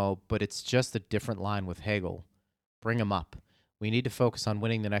 I know, but it's just a different line with Hagel. Bring him up. We need to focus on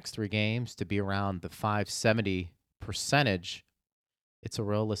winning the next 3 games to be around the .570 percentage. It's a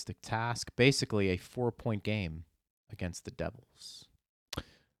realistic task. Basically a 4-point game against the Devils.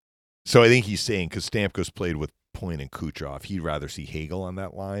 So I think he's saying, because Stamkos played with Point and Kucherov, he'd rather see Hagel on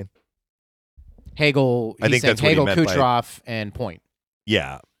that line. Hagel, I think that's what Hagel, he meant Kucherov, and Point.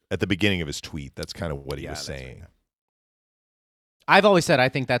 Yeah, at the beginning of his tweet, that's kind of what he was saying. Right. I've always said I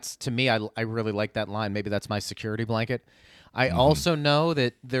think that's, to me, I really like that line. Maybe that's my security blanket. I also know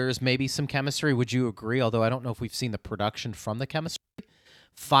that there's maybe some chemistry. Would you agree? Although I don't know if we've seen the production from the chemistry.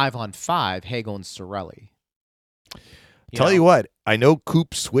 5-on-5, Hagel and Cirelli. Tell you what, I know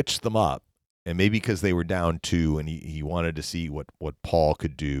Coop switched them up, and maybe because they were down 2 and he wanted to see what Paul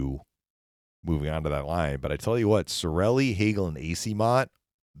could do moving on to that line. But I tell you what, Cirelli, Hagel, and AC Mott,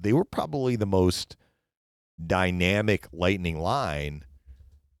 they were probably the most dynamic Lightning line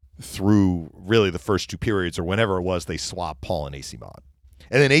through really the first 2 periods, or whenever it was they swapped Paul and AC Mott.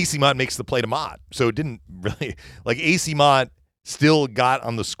 And then AC Mott makes the play to Mott. So it didn't really, like, AC Mott still got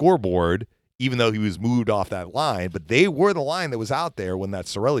on the scoreboard even though he was moved off that line, but they were the line that was out there when that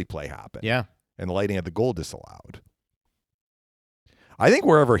Cirelli play happened. Yeah. And the Lightning had the goal disallowed. I think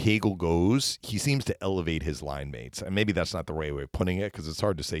wherever Hagel goes, he seems to elevate his line mates. And maybe that's not the right way of putting it because it's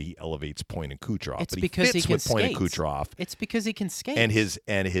hard to say he elevates Point and Kucherov. It's but because he fits he can with Point skate. and Kucherov. It's because he can skate. And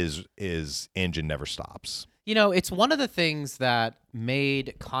his engine never stops. You know, it's one of the things that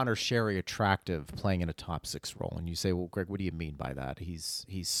made Connor Sherry attractive playing in a top 6 role. And you say, well, Greg, what do you mean by that? He's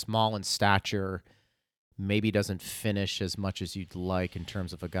small in stature, maybe doesn't finish as much as you'd like in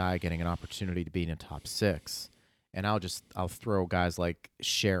terms of a guy getting an opportunity to be in a top 6. And I'll throw guys like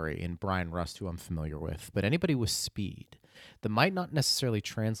Sherry and Brian Rust, who I'm familiar with. But anybody with speed that might not necessarily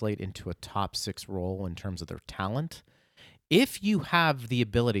translate into a top 6 role in terms of their talent, if you have the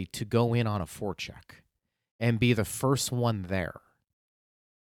ability to go in on a forecheck and be the first one there,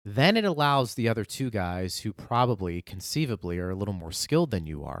 then it allows the other 2 guys who probably, conceivably, are a little more skilled than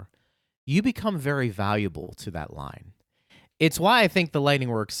you are, you become very valuable to that line. It's why I think the Lightning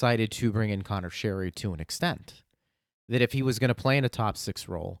were excited to bring in Connor Sherry to an extent. That if he was going to play in a top 6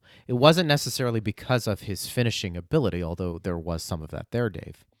 role, it wasn't necessarily because of his finishing ability, although there was some of that there,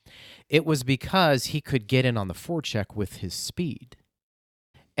 Dave. It was because he could get in on the forecheck with his speed.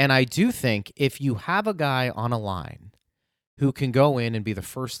 And I do think if you have a guy on a line who can go in and be the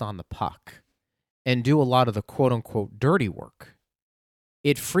first on the puck and do a lot of the quote-unquote dirty work,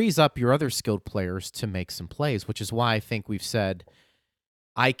 it frees up your other skilled players to make some plays, which is why I think we've said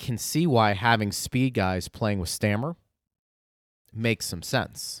I can see why having speed guys playing with Stammer makes some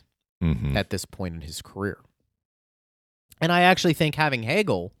sense at this point in his career. And I actually think having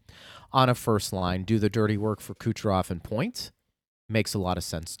Hagel on a first line do the dirty work for Kucherov and Point makes a lot of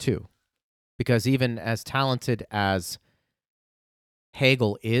sense too. Because even as talented as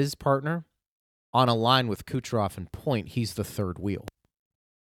Hagel is, partner, on a line with Kucherov and Point, he's the third wheel.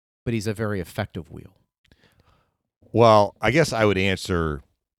 But he's a very effective wheel. Well, I guess I would answer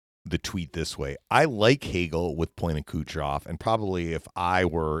the tweet this way. I like Hagel with Point and Kucherov, and probably if I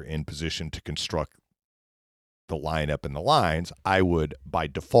were in position to construct the lineup and the lines, I would, by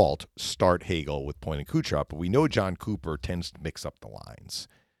default, start Hagel with Point and Kucherov. But we know Jon Cooper tends to mix up the lines.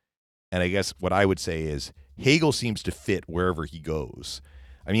 And I guess what I would say is Hagel seems to fit wherever he goes.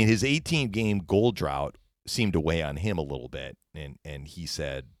 I mean, his 18-game goal drought seemed to weigh on him a little bit. And he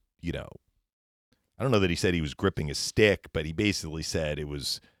said, you know, I don't know that he said he was gripping his stick, but he basically said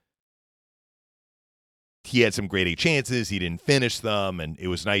he had some grade A chances, he didn't finish them, and it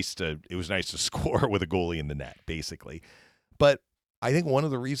was nice to score with a goalie in the net, basically. But I think one of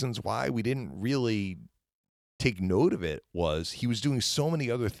the reasons why we didn't really take note of it was he was doing so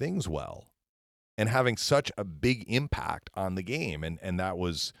many other things well and having such a big impact on the game. And that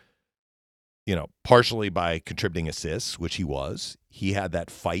was, you know, partially by contributing assists, which he was. He had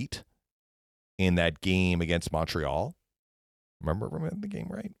that fight in that game against Montreal. Remember the game,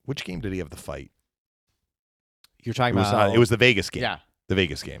 right? Which game did he have the fight? You're talking about... It was the Vegas game. Yeah. The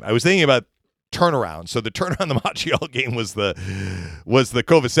Vegas game. I was thinking about turnaround. So the turnaround in the Montreal game was the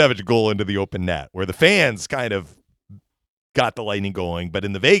Kovacevic goal into the open net, where the fans kind of got the Lightning going. But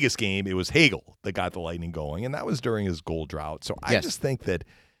in the Vegas game, it was Hagel that got the Lightning going, and that was during his goal drought. So I just think that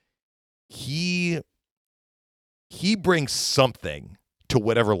he brings something to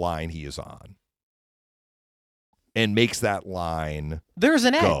whatever line he is on and makes that line There's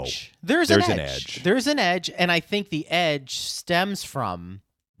an go. edge. There's an edge. There's an edge, and I think the edge stems from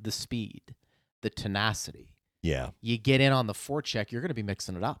the speed, the tenacity. Yeah. You get in on the forecheck, you're going to be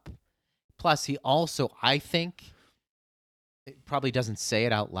mixing it up. Plus, he also, I think, it probably doesn't say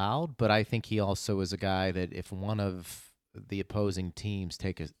it out loud, but I think he also is a guy that if one of the opposing teams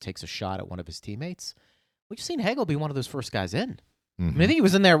takes a shot at one of his teammates, we've seen Hagel be one of those first guys in. I mean, I think he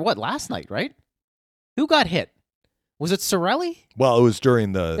was in there, last night, right? Who got hit? Was it Cirelli? Well, it was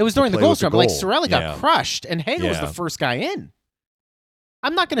during the goal scrum. Like Cirelli got crushed, and Hagel was the first guy in.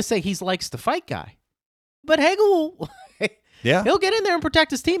 I'm not going to say he likes to fight guy, but Hagel, he'll get in there and protect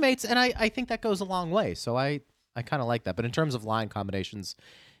his teammates, and I think that goes a long way. So I kind of like that. But in terms of line combinations,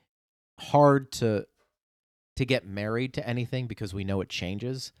 hard to get married to anything because we know it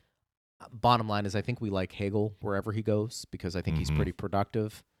changes. Bottom line is I think we like Hagel wherever he goes because I think he's pretty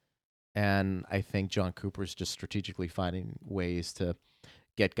productive. And I think Jon Cooper's just strategically finding ways to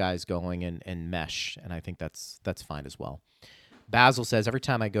get guys going and mesh, and I think that's fine as well. Basil says, every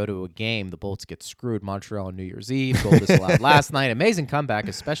time I go to a game, the Bolts get screwed. Montreal on New Year's Eve, goal disallowed last night. Amazing comeback,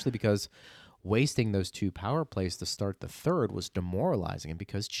 especially because wasting those 2 power plays to start the third was demoralizing and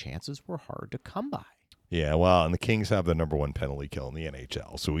because chances were hard to come by. Yeah, well, and the Kings have the #1 penalty kill in the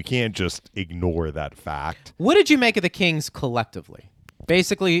NHL, so we can't just ignore that fact. What did you make of the Kings collectively?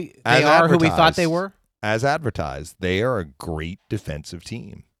 Basically, they are who we thought they were? As advertised, they are a great defensive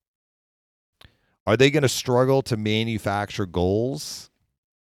team. Are they going to struggle to manufacture goals?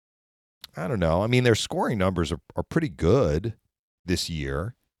 I don't know. I mean, their scoring numbers are pretty good this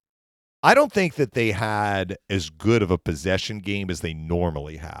year. I don't think that they had as good of a possession game as they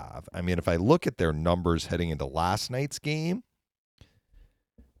normally have. I mean, if I look at their numbers heading into last night's game,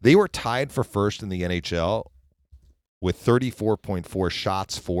 they were tied for first in the NHL with 34.4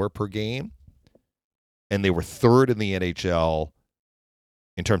 shots for per game, and they were third in the NHL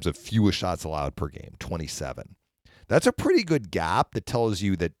in terms of fewest shots allowed per game, 27. That's a pretty good gap that tells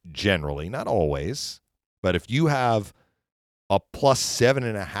you that generally, not always, but if you have a plus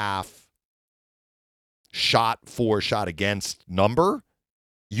 7.5 shot for shot against number,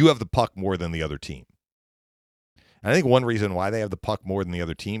 you have the puck more than the other team. And I think one reason why they have the puck more than the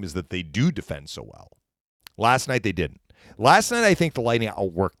other team is that they do defend so well. Last night they didn't. Last night I think the Lightning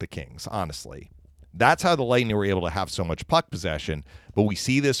outworked the Kings, honestly. That's how the Lightning were able to have so much puck possession, but we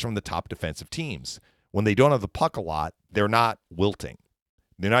see this from the top defensive teams. When they don't have the puck a lot, they're not wilting.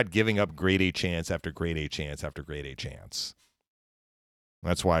 They're not giving up grade A chance after grade A chance after grade A chance.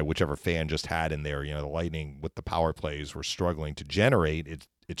 That's why whichever fan just had in there, the Lightning with the power plays were struggling to generate.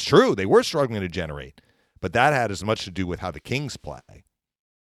 It's true, they were struggling to generate, but that had as much to do with how the Kings play.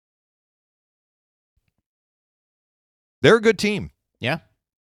 They're a good team. Yeah.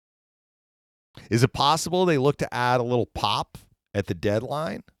 Is it possible they look to add a little pop at the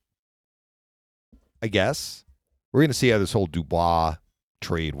deadline? I guess. We're going to see how this whole Dubois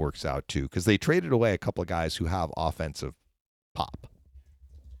trade works out, too, because they traded away a couple of guys who have offensive pop.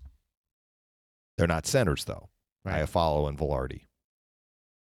 They're not centers, though. Right. Iafallo and Velarde.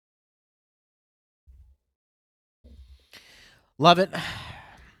 Love it.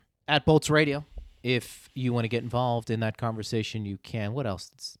 At Bolts Radio. If you want to get involved in that conversation, you can. What else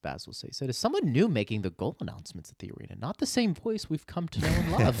does Basil say? He said, is someone new making the goal announcements at the arena? Not the same voice we've come to know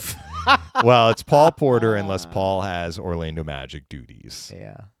and love. Well, it's Paul Porter unless Paul has Orlando Magic duties.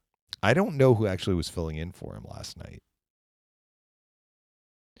 Yeah. I don't know who actually was filling in for him last night.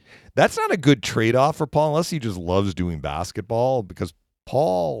 That's not a good trade-off for Paul unless he just loves doing basketball, because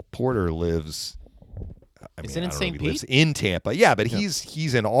Paul Porter lives... Is it in St. Pete? Lives in Tampa. Yeah, but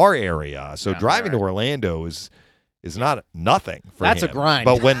he's in our area. So driving to Orlando is not nothing for him. That's a grind.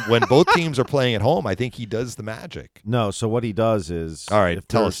 But when both teams are playing at home, I think he does the magic. No, so what he does is... All right,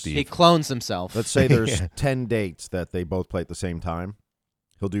 tell us, Steve. He clones himself. Let's say there's 10 dates that they both play at the same time.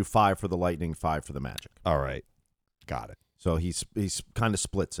 He'll do 5 for the Lightning, 5 for the Magic. All right. Got it. So he's kind of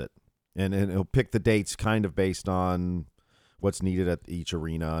splits it. And he'll pick the dates kind of based on what's needed at each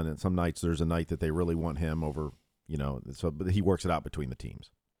arena. And some nights there's a night that they really want him over, but he works it out between the teams.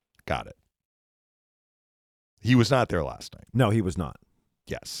 Got it. He was not there last night. No, he was not.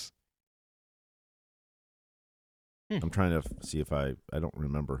 Yes. I'm trying to see if I don't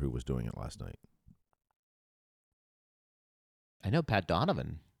remember who was doing it last night. I know Pat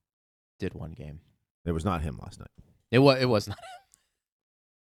Donovan did one game. It was not him last night. It was not him.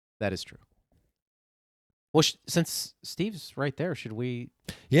 That is true. Well, since Steve's right there, should we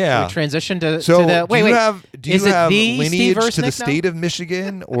transition to the... Wait. Do you have lineage to the now? state of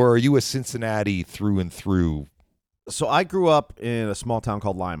Michigan, or are you a Cincinnati through and through? So I grew up in a small town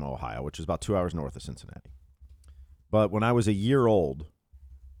called Lima, Ohio, which is about 2 hours north of Cincinnati. But when I was a year old,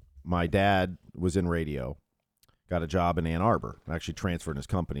 my dad was in radio, got a job in Ann Arbor, actually transferred his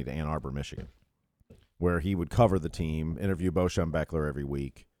company to Ann Arbor, Michigan, where he would cover the team, interview Bo Schembechler every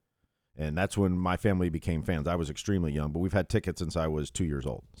week. And that's when my family became fans. I was extremely young, but we've had tickets since I was 2 years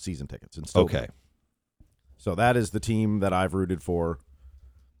old, season tickets. And still okay. So that is the team that I've rooted for.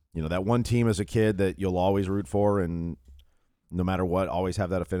 That one team as a kid that you'll always root for and no matter what, always have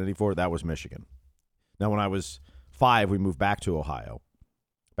that affinity for, that was Michigan. Now, when I was 5, we moved back to Ohio,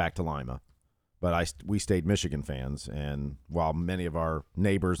 back to Lima. But we stayed Michigan fans, and while many of our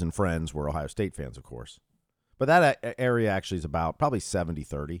neighbors and friends were Ohio State fans, of course. But that area actually is about probably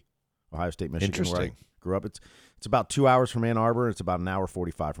 70-30. Ohio State, Michigan, Interesting. where I grew up. It's about 2 hours from Ann Arbor. It's about an hour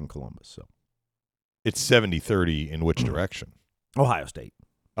 45 from Columbus. So it's 70-30 in which direction? Ohio State.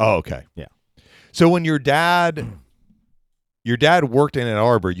 Oh, okay. Yeah. So when your dad worked in Ann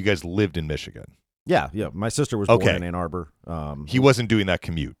Arbor, you guys lived in Michigan. Yeah. My sister was born in Ann Arbor. He wasn't doing that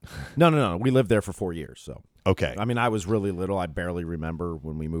commute. No. We lived there for 4 years. So okay. I mean, I was really little. I barely remember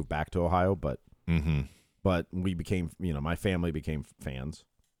when we moved back to Ohio, but we became, my family became fans.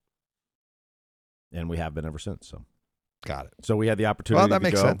 And we have been ever since. So, got it. So we had the opportunity. Well, that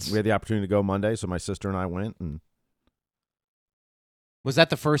makes sense. We had the opportunity to go Monday. So my sister and I went. And was that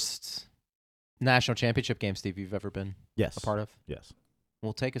the first national championship game, Steve, you've ever been a part of? Yes.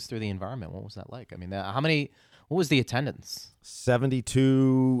 Well, take us through the environment. What was that like? I mean, what was the attendance?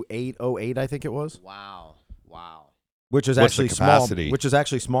 72,808, I think it was. Wow. Which is What's the actually small. capacity? Which is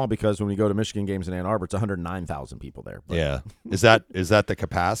actually small because when we go to Michigan games in Ann Arbor, it's 109,000 people there. But Yeah. Is that the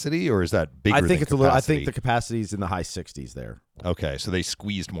capacity, or is that bigger? I think than it's a little. I think capacity? the capacity is in the high 60s there. Okay, so they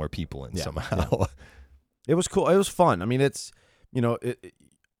squeezed more people in Yeah, somehow. It was cool. It was fun. I mean, it's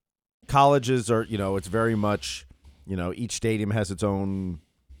colleges are it's very much each stadium has its own.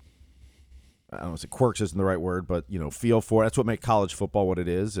 I don't know if quirks isn't the right word, but feel for it. That's what makes college football what it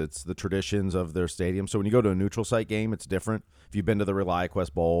is. It's the traditions of their stadium. So when you go to a neutral site game, it's different. If you've been to the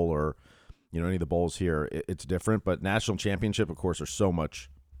ReliaQuest Bowl or any of the bowls here, it's different. But national championship, of course, there's so much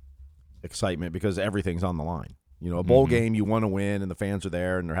excitement because everything's on the line. A bowl game you want to win, and the fans are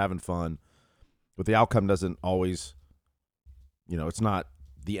there and they're having fun, but the outcome doesn't always. It's not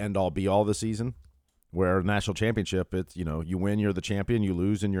the end all be all of the season. Where a national championship, it's you win, you're the champion. You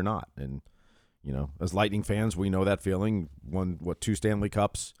lose, and you're not. And as Lightning fans, we know that feeling. Won, 2 Stanley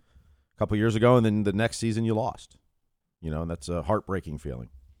Cups a couple years ago, and then the next season you lost. And that's a heartbreaking feeling.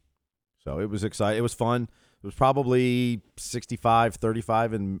 So it was exciting. It was fun. It was probably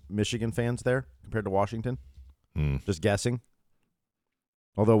 65-35 in Michigan fans there compared to Washington. Just guessing.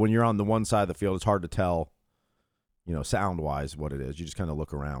 Although when you're on the one side of the field, it's hard to tell, sound-wise what it is. You just kind of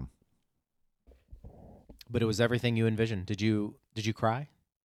look around. But it was everything you envisioned. Did you cry?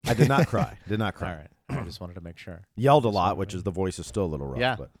 I did not cry. Did not cry. All right. I just wanted to make sure. Yelled a lot, which is the voice is still a little rough.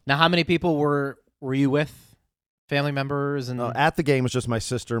 Yeah. But. Now, how many people were you with? Family members and at the game it was just my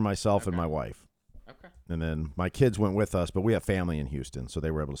sister, myself, and my wife. Okay. And then my kids went with us, but we have family in Houston, so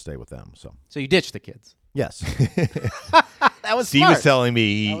they were able to stay with them. So you ditched the kids. yes, That was Steve smart. was telling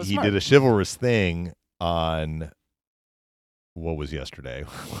me That was he smart. did a chivalrous thing on what was yesterday,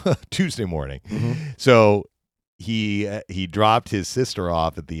 Tuesday morning. So he dropped his sister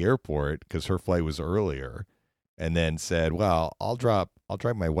off at the airport because her flight was earlier, and then said, "Well, I'll drop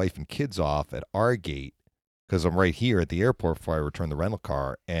my wife and kids off at our gate because I'm right here at the airport before I return the rental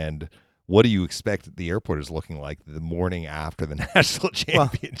car." And what do you expect the airport is looking like the morning after the national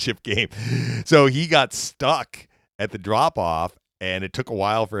championship game? So he got stuck at the drop off, and it took a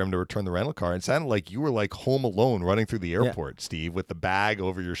while for him to return the rental car. It sounded like you were like home alone running through the airport, Steve, with the bag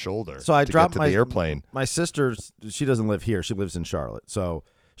over your shoulder. So I to dropped get to the airplane. My sister, she doesn't live here. She lives in Charlotte. So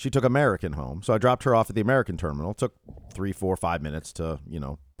she took American home. So I dropped her off at the American terminal. It took 3, 4, 5 minutes to,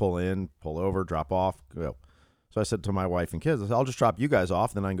 pull in, pull over, drop off, go. So I said to my wife and kids, I said, I'll just drop you guys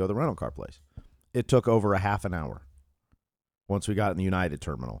off, then I can go to the rental car place. It took over a half an hour once we got in the United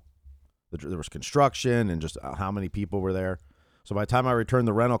terminal. There was construction and just how many people were there. So by the time I returned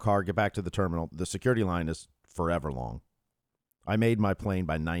the rental car, get back to the terminal, the security line is forever long. I made my plane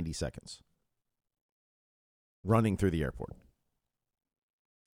by 90 seconds running through the airport.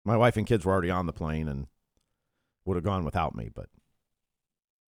 My wife and kids were already on the plane and would have gone without me,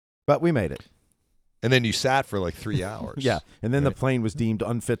 but we made it. And then you sat for like 3 hours. Yeah, and then the plane was deemed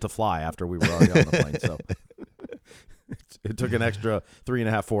unfit to fly after we were already on the plane. So it took an extra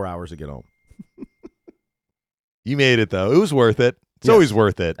 3.5, 4 hours to get home. You made it, though. It was worth it. It's Yes, always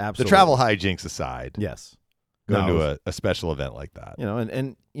worth it. absolutely. The travel hijinks aside. Yes. Going No, it to was- a special event like that.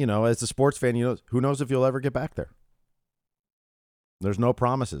 And as a sports fan, who knows if you'll ever get back there. There's no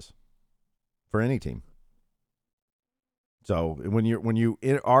promises for any team. So when you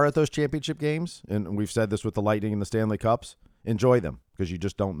are at those championship games, and we've said this with the Lightning and the Stanley Cups, enjoy them because you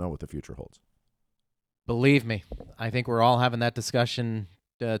just don't know what the future holds. Believe me, I think we're all having that discussion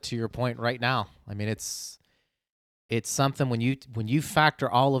to your point right now. I mean, it's something when you factor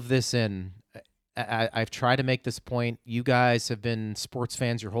all of this in. I've tried to make this point. You guys have been sports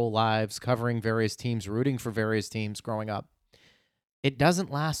fans your whole lives, covering various teams, rooting for various teams growing up. It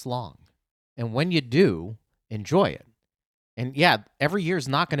doesn't last long. And when you do, enjoy it. And yeah, every year is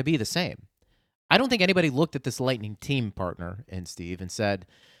not going to be the same. I don't think anybody looked at this Lightning team, partner and Steve, and said,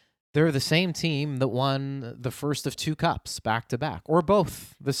 they're the same team that won the first of 2 cups back-to-back, or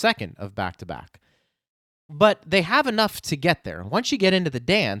both, the second of back-to-back. But they have enough to get there. Once you get into the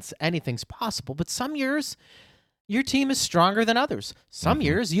dance, anything's possible. But some years, your team is stronger than others. Some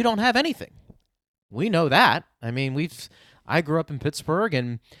years, you don't have anything. We know that. I mean, I grew up in Pittsburgh,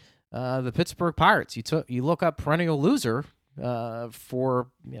 and the Pittsburgh Pirates. You look up perennial loser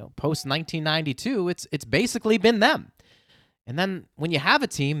for post 1992. It's basically been them. And then when you have a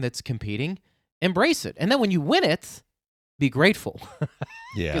team that's competing, embrace it. And then when you win it, be grateful.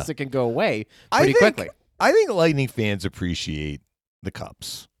 Yeah. Because it can go away pretty quickly. I think Lightning fans appreciate the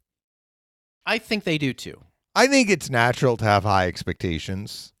Cups. I think they do too. I think it's natural to have high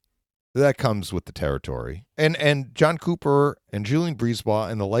expectations. That comes with the territory. And Jon Cooper and Julien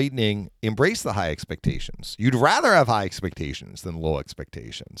Brisebois and the Lightning embrace the high expectations. You'd rather have high expectations than low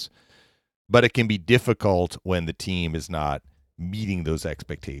expectations. but it can be difficult when the team is not meeting those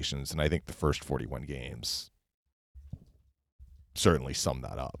expectations. And I think the first 41 games certainly sum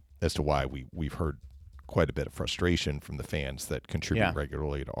that up as to why we've heard quite a bit of frustration from the fans that contribute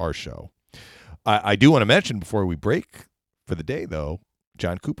regularly to our show. I do want to mention before we break for the day, though,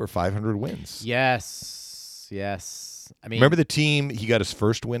 Jon Cooper, 500 wins. Yes. I mean, remember the team he got his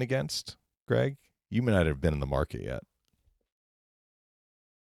first win against, Greg? You may not have been in the market yet.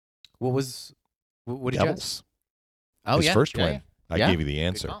 What did Devils. You ask? Oh, his first win. Yeah. I gave you the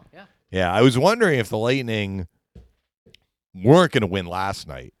answer. Good call. Yeah, I was wondering if the Lightning weren't going to win last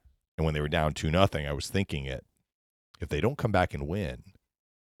night, and when they were down 2-0, I was thinking if they don't come back and win,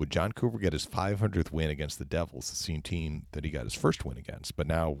 would Jon Cooper get his 500th win against the Devils, the same team that he got his first win against? But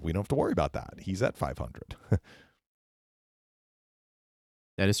now we don't have to worry about that. He's at 500.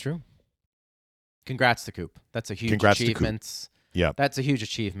 That is true. Congrats to Coop. That's a huge Congrats achievement. Yeah, that's a huge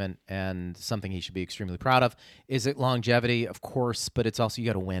achievement and something he should be extremely proud of. Is it longevity? Of course, but it's also you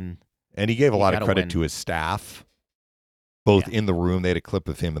got to win. And he gave a lot of credit to his staff, both in the room. They had a clip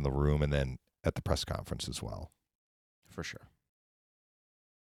of him in the room, and then at the press conference as well. For sure.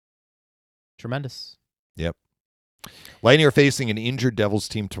 Tremendous. Yep. Lightning are facing an injured Devils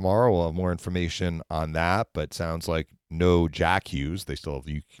team tomorrow. We'll have more information on that, but sounds like no Jack Hughes. They still have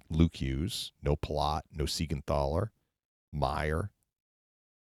Luke Hughes. No Palat. No Siegenthaler. Meyer.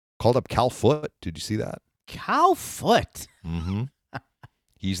 Called up Cal Foote. Did you see that? Cal Foote? Mm-hmm.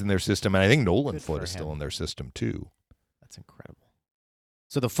 He's in their system, and I think Nolan Good Foote for is still him. in their system, too. That's incredible.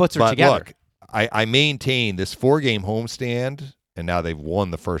 So the Foots are together. Look, I maintain this 4-game homestand, and now they've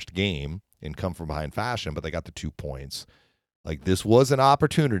won the first game in come from behind fashion, but they got the 2 points. Like, this was an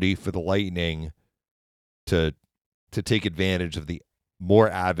opportunity for the Lightning to take advantage of the more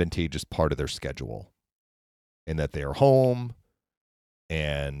advantageous part of their schedule, in that they are home,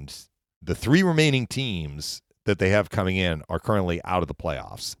 and the 3 remaining teams that they have coming in are currently out of the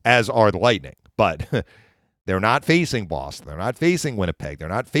playoffs, as are the Lightning. But they're not facing Boston. They're not facing Winnipeg. They're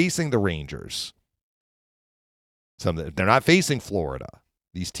not facing the Rangers. They're not facing Florida.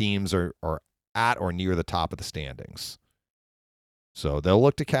 These teams are at or near the top of the standings. So they'll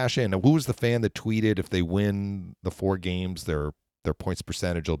look to cash in. Now, who was the fan that tweeted if they win the 4 games, their points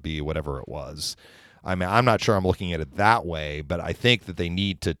percentage will be whatever it was? I mean, I'm not sure I'm looking at it that way, but I think that they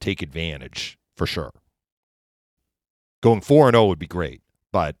need to take advantage for sure. Going 4-0 would be great,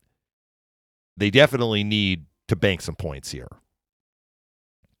 but they definitely need to bank some points here.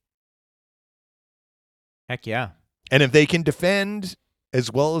 Heck yeah. And if they can defend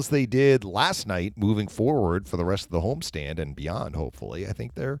as well as they did last night, moving forward for the rest of the homestand and beyond, hopefully, I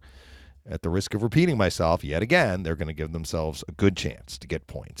think they're, at the risk of repeating myself yet again, they're going to give themselves a good chance to get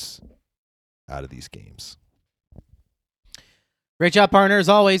points out of these games. Great job, partner, as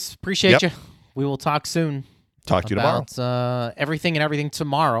always. Appreciate you. We will talk soon. Talk to you tomorrow. About everything and everything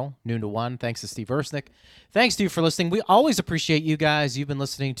tomorrow, noon to 1. Thanks to Steve Ersnick. Thanks to you for listening. We always appreciate you guys. You've been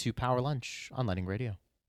listening to Power Lunch on Lightning Radio.